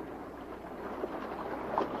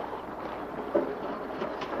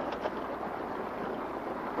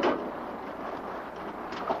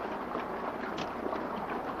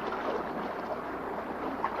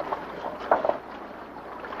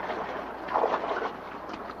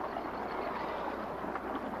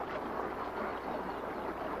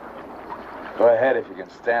 Go ahead if you can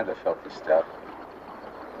stand the filthy stuff.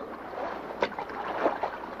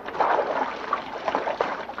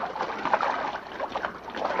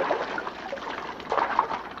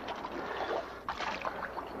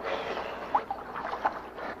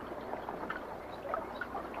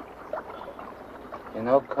 You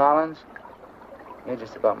know, Collins, you're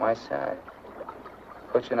just about my size.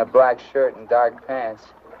 Put you in a black shirt and dark pants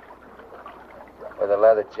with a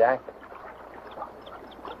leather jacket.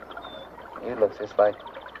 You look just like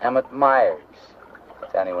Emmett Myers,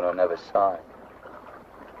 to anyone who never saw him.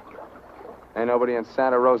 Ain't nobody in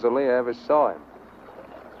Santa Rosalia ever saw him.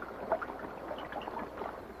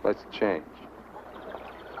 Let's change.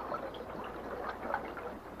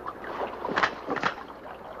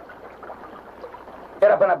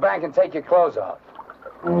 Get up in the bank and take your clothes off.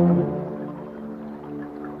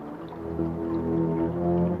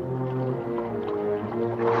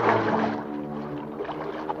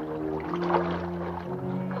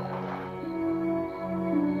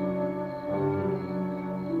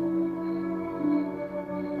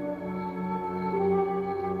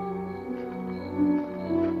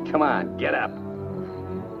 Come on, get up.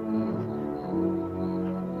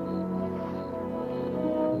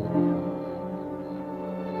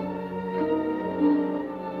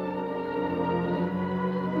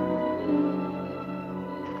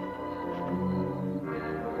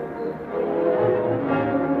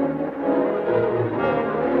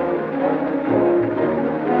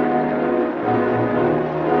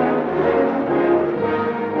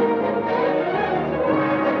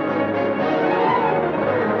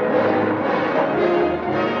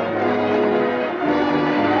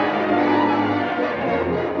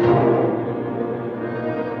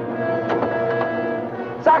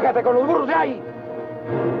 ¡Sácate con los burros de ahí!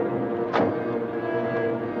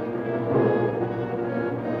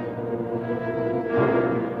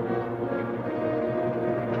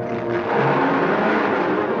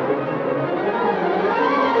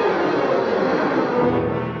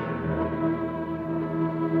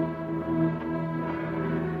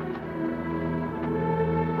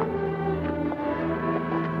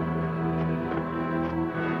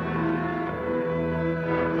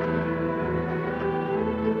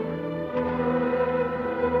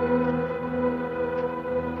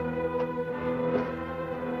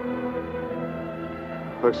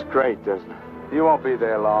 Looks great, doesn't it? You won't be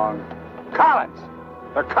there long. Collins!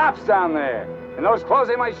 There are cops down there. In those clothes,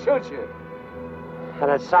 they might shoot you.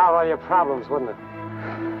 That'd solve all your problems, wouldn't it?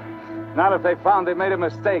 Not if they found they made a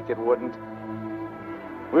mistake, it wouldn't.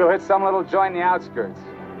 We'll hit some little joint in the outskirts.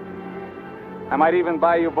 I might even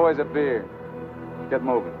buy you boys a beer. Get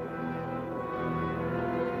moving.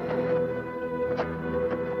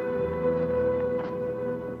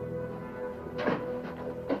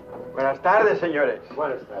 Buenas tardes, señores.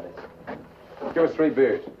 Buenas tardes. Give us 3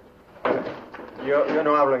 beers. Yo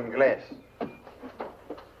no hablo inglés.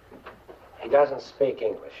 He doesn't speak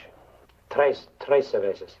English. Tres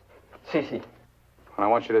veces. Sí, sí. When I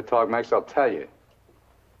want you to talk Mex, I'll tell you.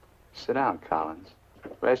 Sit down, Collins.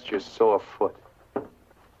 Rest your sore foot.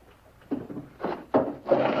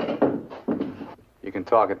 You can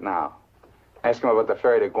talk it now. Ask him about the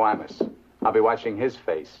ferry to Guaymas. I'll be watching his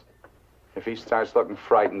face. If he starts looking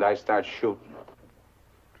frightened, I start shooting.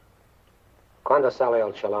 ¿Cuándo sale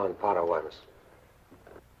el chalán para Guaymas?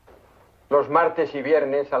 Los martes y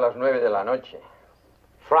viernes a las 9 de la noche.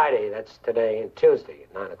 Friday, that's today, and Tuesday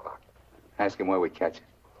at 9 o'clock. Ask him where we catch it.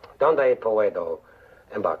 ¿Dónde puedo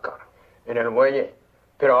embarcar? En el muelle.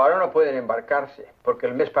 Pero ahora no pueden embarcarse, porque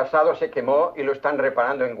el mes pasado se quemó y lo están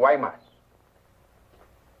reparando en Guaymas.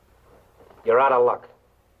 You're out of luck.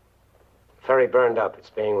 Ferry burned up. It's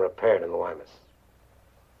being repaired in Guaymas.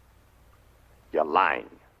 You're lying.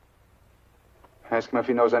 Ask him if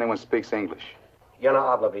he knows anyone speaks English. Yo no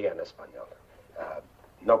hablo bien español.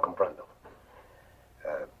 No comprendo.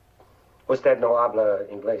 Usted no habla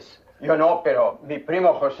inglés. Yo no, pero mi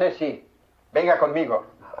primo José sí. Venga conmigo.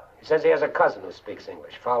 He says he has a cousin who speaks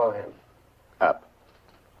English. Follow him. Up.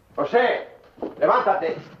 José,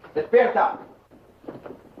 levántate. Despierta.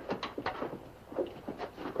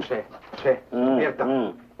 José, despierta.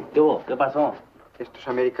 ¿Qué pasó? Estos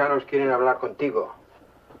americanos quieren hablar contigo.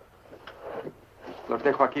 Los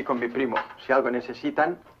dejo aquí con mi primo. Si algo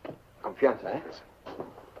necesitan, confianza, ¿eh?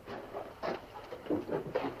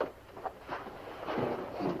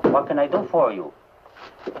 What can I do for you?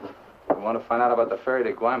 We want to find out about the ferry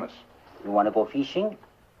to Guaymas. You want to go fishing?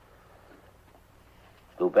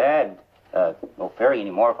 Too bad. No ferry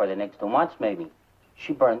anymore for the next 2 months, maybe.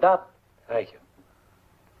 She burned up. Thank you.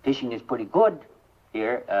 Fishing is pretty good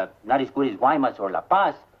here. Not as good as Guaymas or La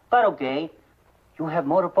Paz, but okay. You have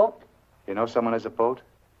motorboat? You know someone has a boat?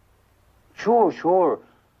 Sure.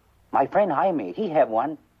 My friend Jaime, he have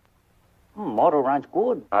one. Motor runs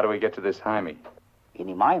good. How do we get to this Jaime? In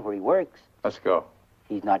the mine where he works. Let's go.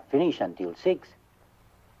 He's not finished until 6.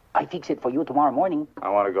 I fix it for you tomorrow morning. I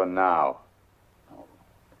want to go now.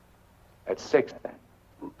 At 6, then.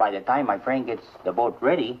 By the time my friend gets the boat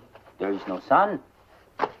ready, there is no sun.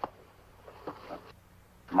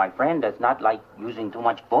 My friend does not like using too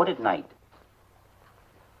much boat at night.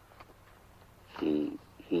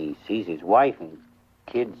 He sees his wife and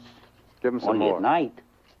kids Give him some only more. at night.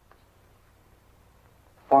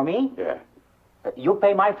 For me? Yeah. You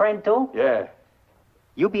pay my friend too? Yeah.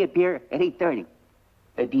 You be at pier at 8:30.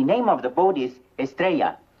 The name of the boat is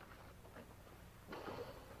Estrella.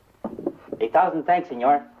 1,000 thanks,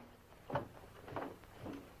 senor.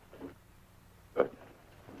 Good.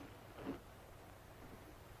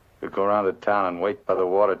 We'll go around the town and wait by the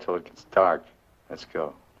water till it gets dark. Let's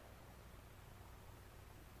go.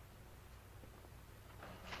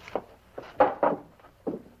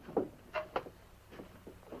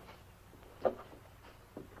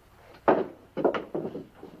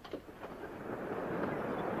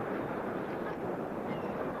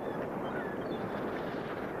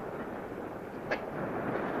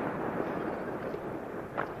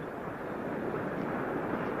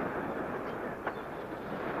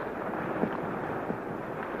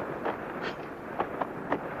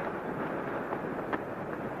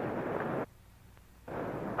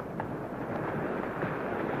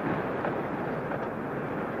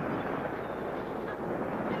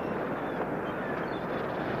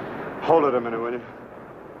 Hold it a minute, will you?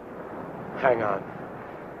 Hang on.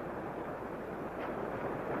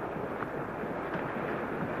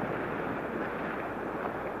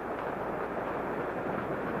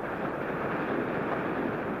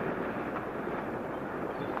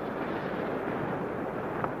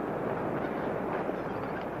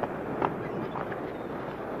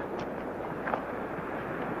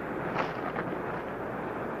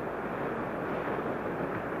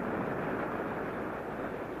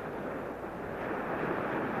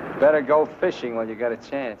 Better go fishing when you got a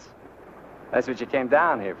chance. That's what you came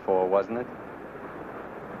down here for, wasn't it?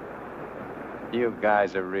 You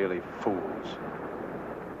guys are really fools.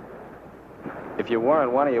 If you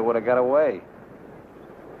weren't, one of you would have got away.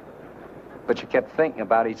 But you kept thinking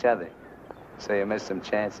about each other, so you missed some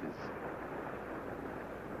chances.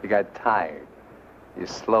 You got tired. You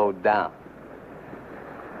slowed down.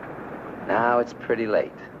 Now it's pretty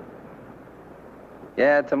late.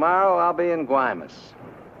 Yeah, tomorrow I'll be in Guaymas.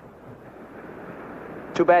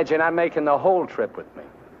 Too bad you're not making the whole trip with me.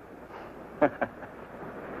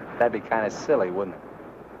 That'd be kind of silly, wouldn't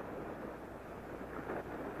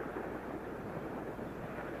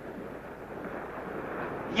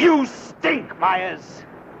it? You stink, Myers.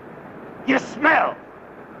 You smell,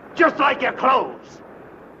 just like your clothes.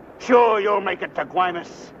 Sure, you'll make it to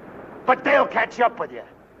Guaymas, but they'll catch up with you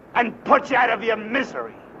and put you out of your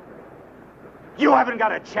misery. You haven't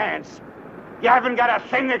got a chance. You haven't got a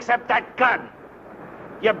thing except that gun.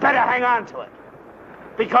 You better hang on to it,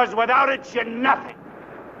 because without it, you're nothing.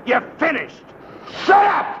 You're finished. Shut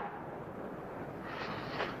up!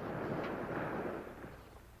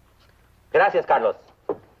 Gracias, Carlos.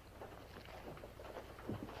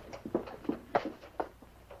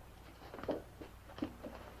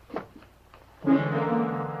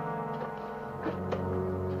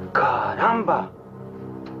 ¡Caramba!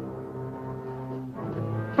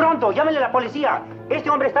 Pronto, llámenle a la policía. Este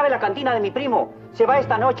hombre estaba en la cantina de mi primo. Se va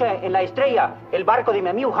esta noche en la Estrella, el barco de mi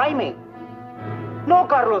amigo Jaime. No,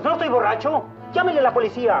 Carlos, no estoy borracho. Llámenle a la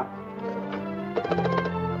policía.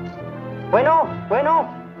 Bueno,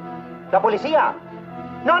 la policía.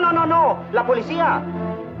 No, la policía.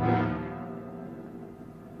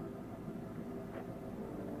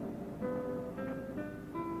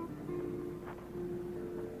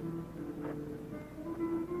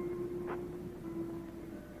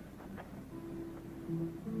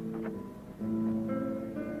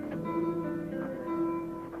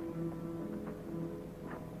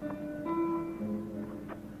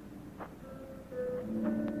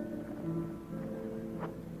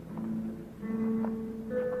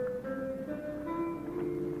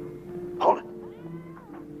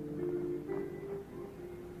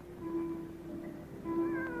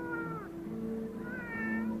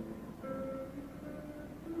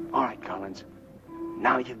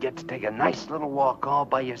 Now you get to take a nice little walk all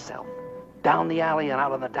by yourself. Down the alley and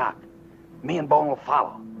out on the dock. Me and Bowen will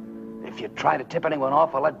follow. If you try to tip anyone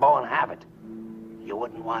off, I'll let Bowen have it. You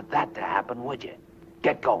wouldn't want that to happen, would you?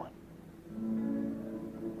 Get going.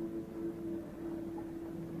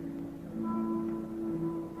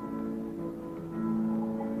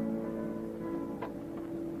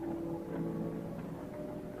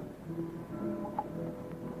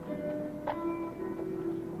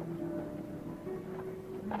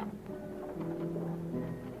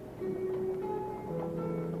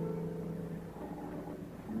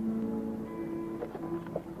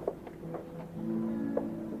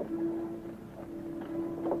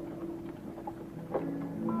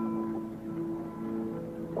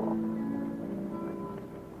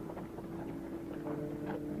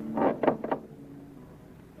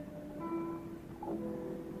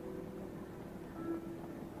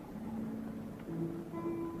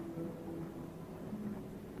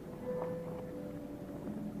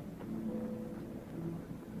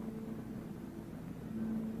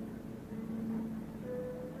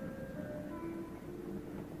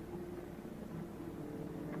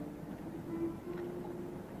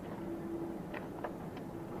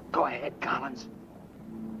 Go ahead, Collins.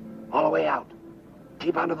 All the way out.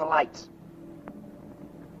 Keep under the lights.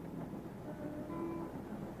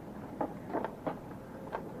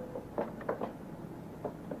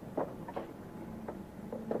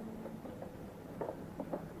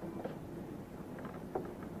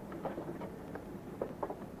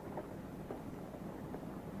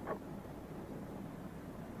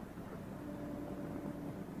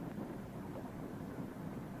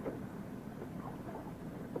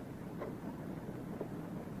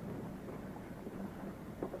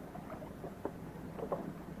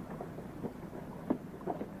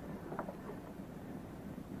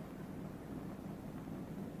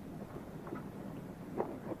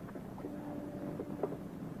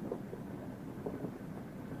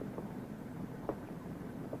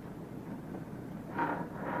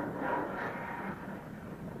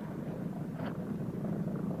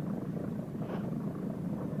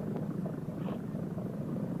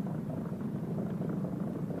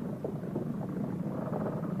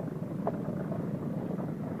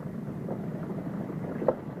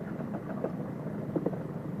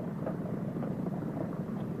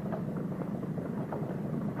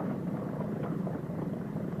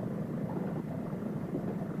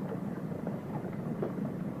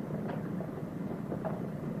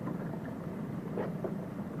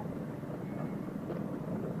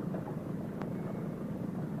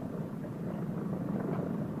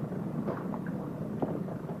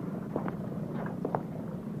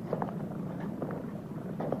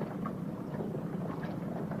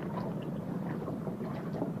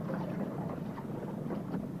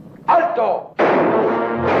 ¡Alto! ¡Alto!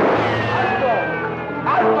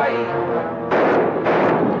 ¡Alto ahí!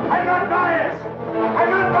 I'm not biased! I'm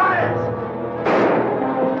not biased!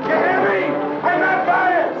 You hear me? I'm not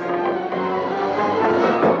biased!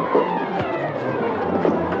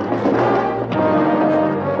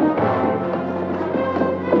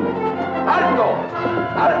 ¡Alto!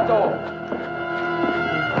 ¡Alto!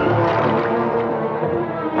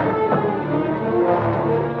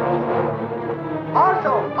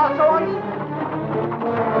 ¡Alto ahí!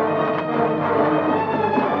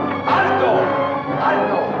 ¡Alto!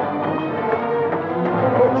 ¡Alto!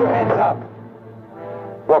 Put your hands up.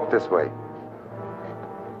 Walk this way.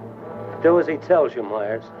 Do as he tells you,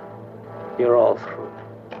 Myers. You're all through.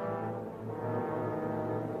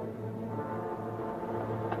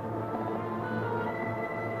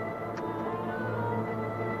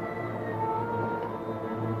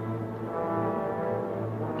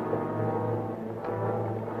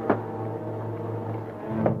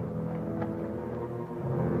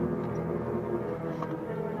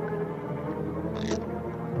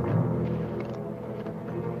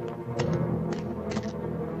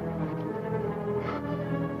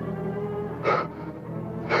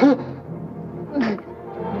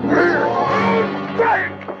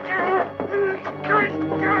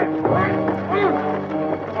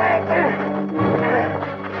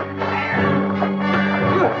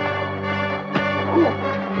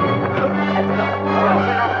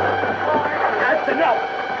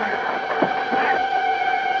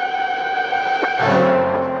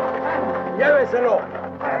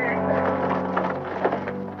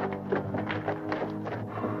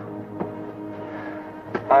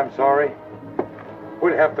 I'm sorry.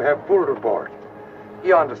 We'll have to have full report.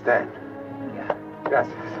 You understand? Yeah.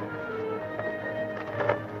 Gracias.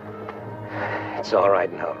 It's all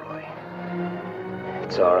right now, Roy.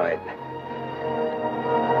 It's all right.